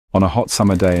On a hot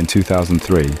summer day in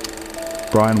 2003,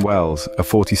 Brian Wells, a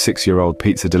 46-year-old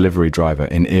pizza delivery driver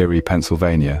in Erie,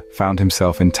 Pennsylvania, found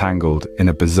himself entangled in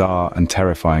a bizarre and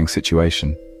terrifying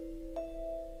situation.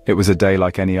 It was a day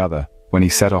like any other, when he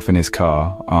set off in his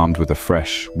car, armed with a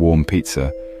fresh, warm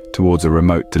pizza, towards a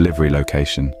remote delivery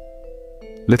location.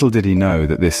 Little did he know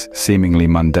that this seemingly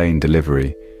mundane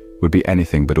delivery would be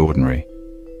anything but ordinary.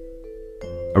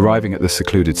 Arriving at the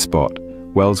secluded spot,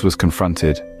 Wells was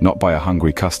confronted not by a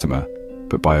hungry customer,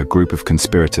 but by a group of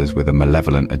conspirators with a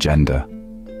malevolent agenda.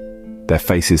 Their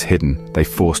faces hidden, they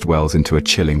forced Wells into a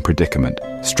chilling predicament,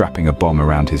 strapping a bomb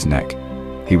around his neck.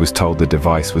 He was told the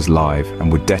device was live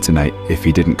and would detonate if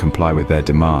he didn't comply with their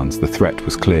demands. The threat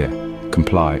was clear: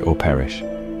 comply or perish.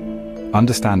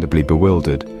 Understandably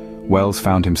bewildered, Wells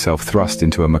found himself thrust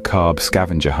into a macabre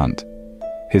scavenger hunt.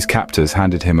 His captors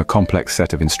handed him a complex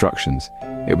set of instructions.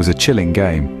 It was a chilling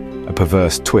game, a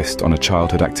perverse twist on a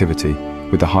childhood activity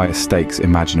with the highest stakes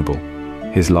imaginable: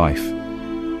 his life.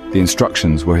 The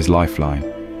instructions were his lifeline,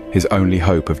 his only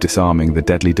hope of disarming the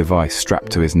deadly device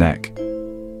strapped to his neck.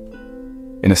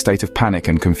 In a state of panic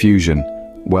and confusion,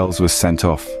 Wells was sent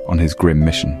off on his grim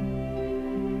mission.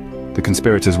 The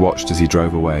conspirators watched as he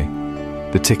drove away,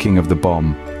 the ticking of the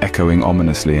bomb echoing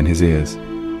ominously in his ears.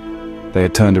 They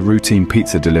had turned a routine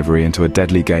pizza delivery into a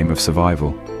deadly game of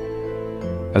survival.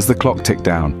 As the clock ticked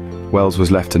down, Wells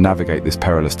was left to navigate this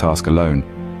perilous task alone,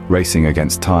 racing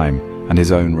against time and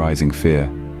his own rising fear.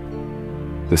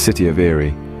 The city of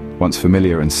Erie, once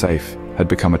familiar and safe, had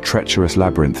become a treacherous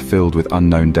labyrinth filled with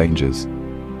unknown dangers.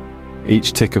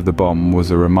 Each tick of the bomb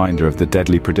was a reminder of the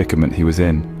deadly predicament he was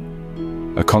in,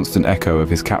 a constant echo of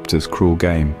his captor's cruel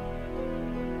game.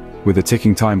 With a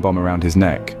ticking time bomb around his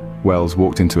neck, Wells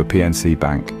walked into a PNC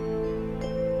Bank.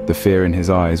 The fear in his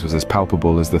eyes was as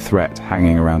palpable as the threat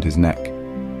hanging around his neck.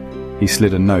 He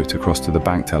slid a note across to the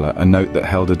bank teller, a note that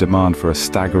held a demand for a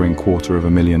staggering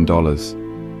 $250,000.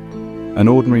 An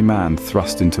ordinary man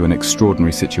thrust into an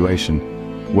extraordinary situation,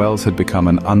 Wells had become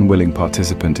an unwilling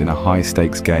participant in a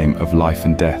high-stakes game of life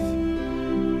and death.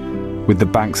 With the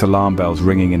bank's alarm bells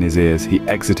ringing in his ears, he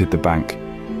exited the bank,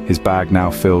 his bag now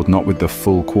filled not with the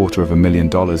full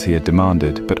 $250,000 he had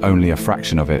demanded, but only a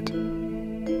fraction of it.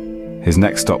 His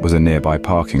next stop was a nearby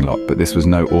parking lot, but this was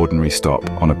no ordinary stop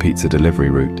on a pizza delivery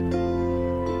route.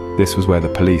 This was where the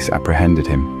police apprehended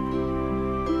him.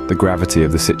 The gravity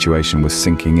of the situation was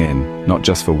sinking in, not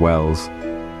just for Wells,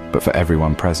 but for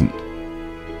everyone present.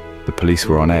 The police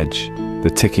were on edge,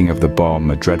 the ticking of the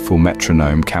bomb a dreadful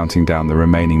metronome counting down the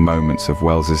remaining moments of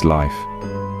Wells's life.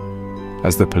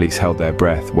 As the police held their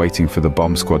breath, waiting for the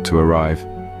bomb squad to arrive,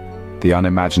 the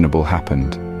unimaginable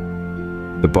happened.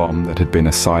 The bomb that had been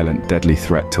a silent, deadly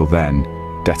threat till then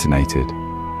detonated.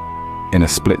 In a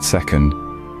split second,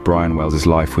 Brian Wells's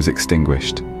life was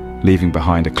extinguished, leaving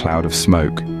behind a cloud of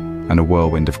smoke and a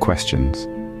whirlwind of questions.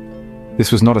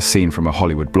 This was not a scene from a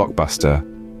Hollywood blockbuster,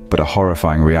 but a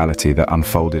horrifying reality that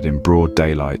unfolded in broad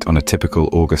daylight on a typical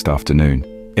August afternoon.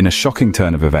 In a shocking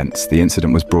turn of events, the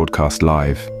incident was broadcast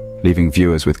live, leaving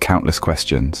viewers with countless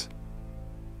questions.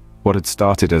 What had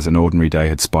started as an ordinary day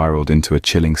had spiraled into a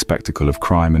chilling spectacle of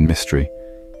crime and mystery.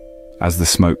 As the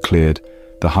smoke cleared,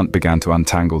 the hunt began to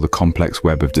untangle the complex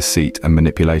web of deceit and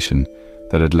manipulation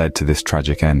that had led to this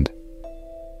tragic end.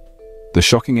 The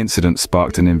shocking incident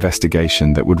sparked an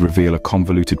investigation that would reveal a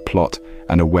convoluted plot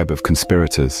and a web of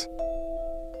conspirators.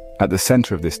 At the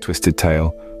center of this twisted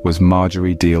tale was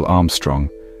Marjorie Deal Armstrong,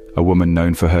 a woman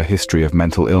known for her history of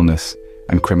mental illness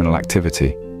and criminal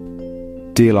activity.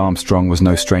 Deal Armstrong was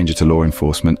no stranger to law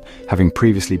enforcement, having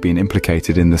previously been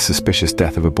implicated in the suspicious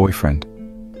death of a boyfriend.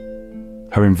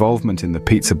 Her involvement in the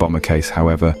pizza bomber case,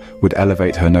 however, would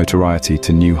elevate her notoriety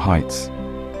to new heights.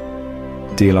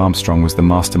 Deal Armstrong was the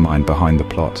mastermind behind the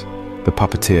plot, the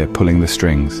puppeteer pulling the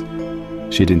strings.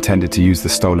 She had intended to use the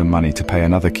stolen money to pay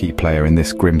another key player in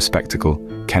this grim spectacle,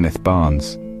 Kenneth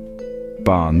Barnes.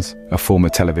 Barnes, a former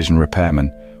television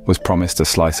repairman, was promised a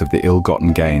slice of the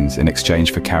ill-gotten gains in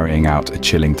exchange for carrying out a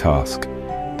chilling task,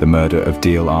 the murder of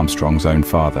Deal Armstrong's own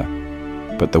father.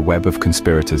 But the web of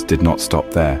conspirators did not stop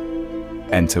there.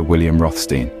 Enter William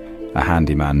Rothstein, a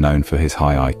handyman known for his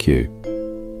high IQ.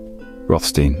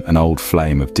 Rothstein, an old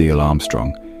flame of Deal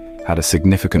Armstrong, had a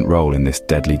significant role in this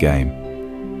deadly game.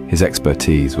 His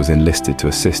expertise was enlisted to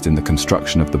assist in the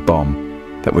construction of the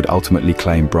bomb that would ultimately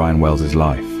claim Brian Wells's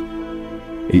life.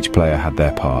 Each player had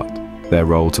their part, their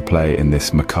role to play in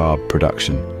this macabre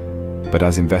production, but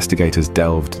as investigators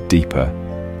delved deeper,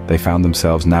 they found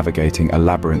themselves navigating a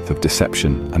labyrinth of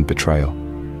deception and betrayal.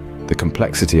 The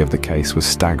complexity of the case was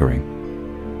staggering.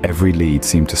 Every lead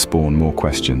seemed to spawn more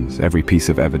questions, every piece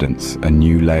of evidence a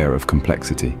new layer of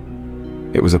complexity.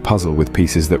 It was a puzzle with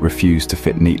pieces that refused to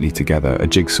fit neatly together, a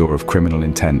jigsaw of criminal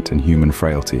intent and human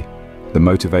frailty. The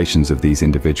motivations of these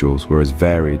individuals were as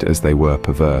varied as they were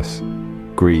perverse.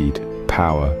 Greed,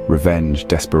 power, revenge,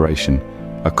 desperation,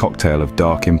 a cocktail of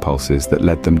dark impulses that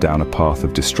led them down a path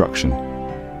of destruction.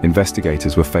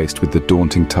 Investigators were faced with the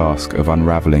daunting task of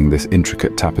unraveling this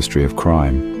intricate tapestry of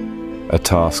crime, a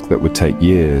task that would take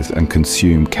years and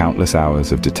consume countless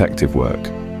hours of detective work.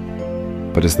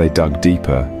 But as they dug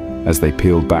deeper, as they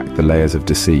peeled back the layers of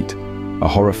deceit, a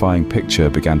horrifying picture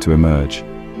began to emerge.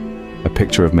 A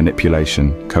picture of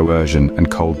manipulation, coercion,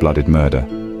 and cold-blooded murder.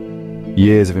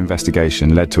 Years of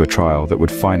investigation led to a trial that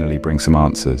would finally bring some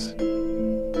answers.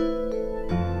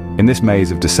 In this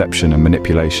maze of deception and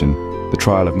manipulation, the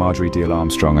trial of Marjorie Diehl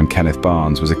Armstrong and Kenneth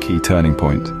Barnes was a key turning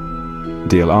point.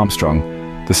 Diehl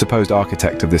Armstrong, the supposed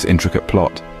architect of this intricate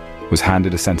plot, was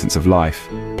handed a sentence of life,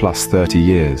 plus 30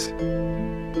 years.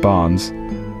 Barnes,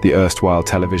 the erstwhile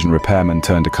television repairman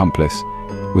turned accomplice,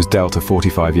 was dealt a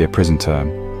 45-year prison term.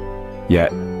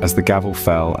 Yet, as the gavel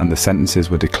fell and the sentences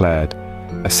were declared,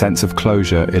 a sense of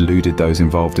closure eluded those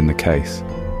involved in the case.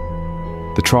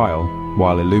 The trial,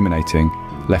 while illuminating,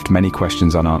 left many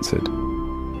questions unanswered.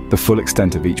 The full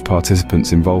extent of each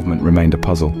participant's involvement remained a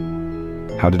puzzle.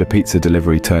 How did a pizza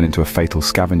delivery turn into a fatal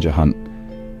scavenger hunt?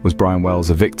 Was Brian Wells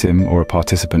a victim or a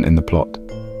participant in the plot?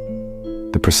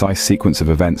 The precise sequence of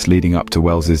events leading up to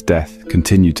Wells's death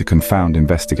continued to confound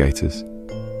investigators.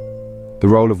 The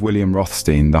role of William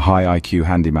Rothstein, the high IQ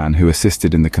handyman who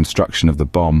assisted in the construction of the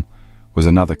bomb, was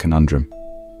another conundrum.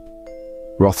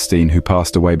 Rothstein, who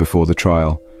passed away before the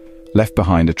trial, left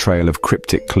behind a trail of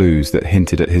cryptic clues that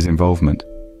hinted at his involvement.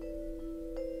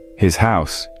 His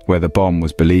house, where the bomb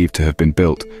was believed to have been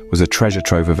built, was a treasure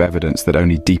trove of evidence that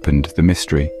only deepened the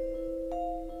mystery.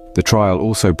 The trial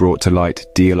also brought to light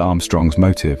Diehl Armstrong's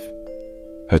motive.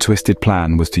 Her twisted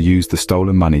plan was to use the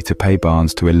stolen money to pay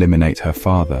Barnes to eliminate her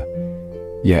father.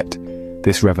 Yet,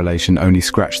 this revelation only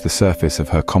scratched the surface of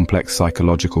her complex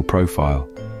psychological profile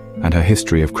and her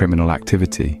history of criminal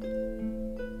activity.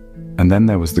 And then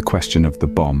there was the question of the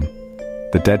bomb.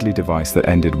 The deadly device that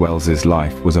ended Wells's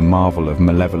life was a marvel of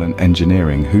malevolent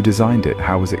engineering. Who designed it?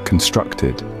 How was it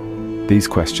constructed? These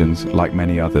questions, like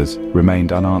many others,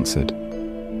 remained unanswered.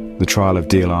 The trial of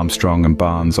Diehl Armstrong and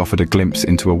Barnes offered a glimpse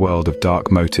into a world of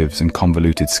dark motives and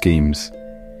convoluted schemes.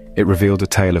 It revealed a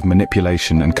tale of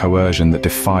manipulation and coercion that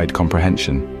defied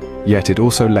comprehension. Yet it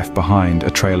also left behind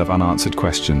a trail of unanswered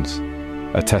questions,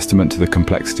 a testament to the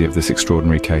complexity of this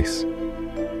extraordinary case.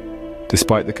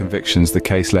 Despite the convictions, the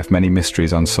case left many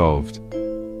mysteries unsolved.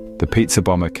 The pizza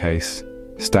bomber case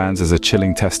stands as a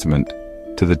chilling testament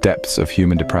to the depths of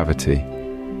human depravity.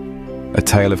 A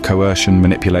tale of coercion,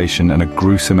 manipulation, and a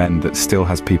gruesome end that still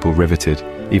has people riveted,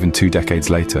 even 2 decades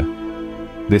later.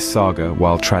 This saga,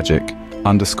 while tragic,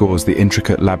 underscores the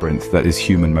intricate labyrinth that is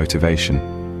human motivation.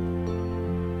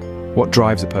 What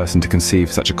drives a person to conceive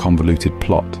such a convoluted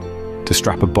plot? To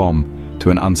strap a bomb to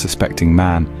an unsuspecting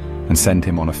man and send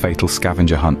him on a fatal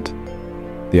scavenger hunt?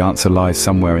 The answer lies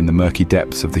somewhere in the murky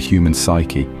depths of the human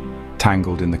psyche,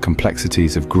 tangled in the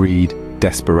complexities of greed,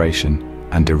 desperation,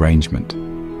 and derangement.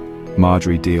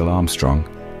 Marjorie Diehl Armstrong,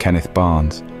 Kenneth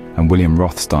Barnes, and William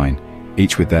Rothstein,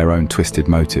 each with their own twisted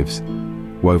motives,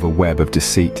 wove a web of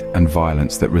deceit and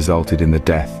violence that resulted in the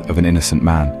death of an innocent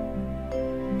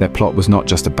man. Their plot was not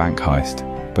just a bank heist,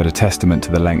 but a testament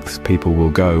to the lengths people will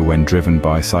go when driven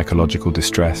by psychological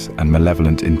distress and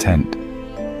malevolent intent.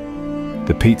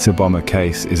 The pizza bomber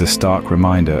case is a stark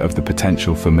reminder of the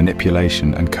potential for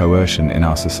manipulation and coercion in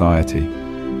our society.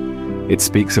 It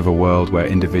speaks of a world where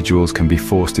individuals can be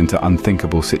forced into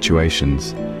unthinkable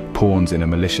situations, pawns in a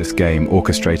malicious game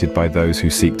orchestrated by those who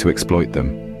seek to exploit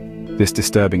them. This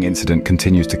disturbing incident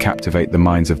continues to captivate the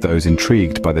minds of those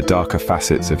intrigued by the darker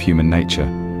facets of human nature.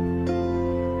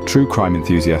 True crime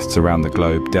enthusiasts around the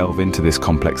globe delve into this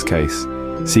complex case,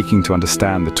 seeking to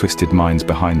understand the twisted minds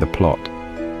behind the plot.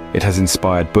 It has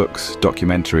inspired books,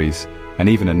 documentaries, and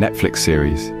even a Netflix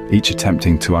series, each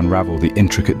attempting to unravel the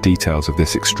intricate details of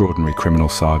this extraordinary criminal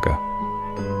saga.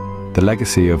 The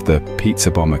legacy of the pizza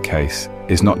bomber case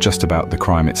is not just about the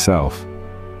crime itself,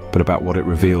 but about what it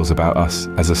reveals about us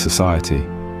as a society.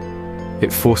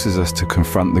 It forces us to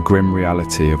confront the grim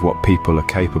reality of what people are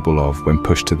capable of when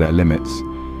pushed to their limits,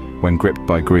 when gripped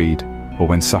by greed, or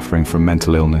when suffering from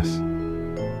mental illness.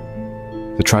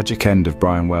 The tragic end of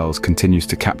Brian Wells continues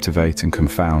to captivate and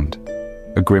confound,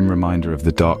 a grim reminder of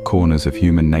the dark corners of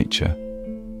human nature.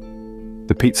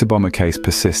 The pizza bomber case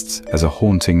persists as a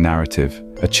haunting narrative,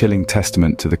 a chilling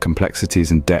testament to the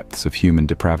complexities and depths of human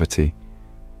depravity.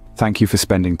 Thank you for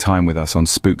spending time with us on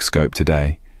Spookscope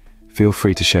today. Feel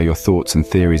free to share your thoughts and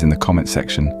theories in the comment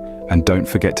section, and don't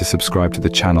forget to subscribe to the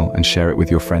channel and share it with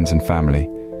your friends and family.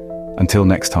 Until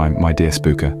next time, my dear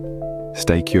spooker,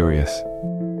 stay curious.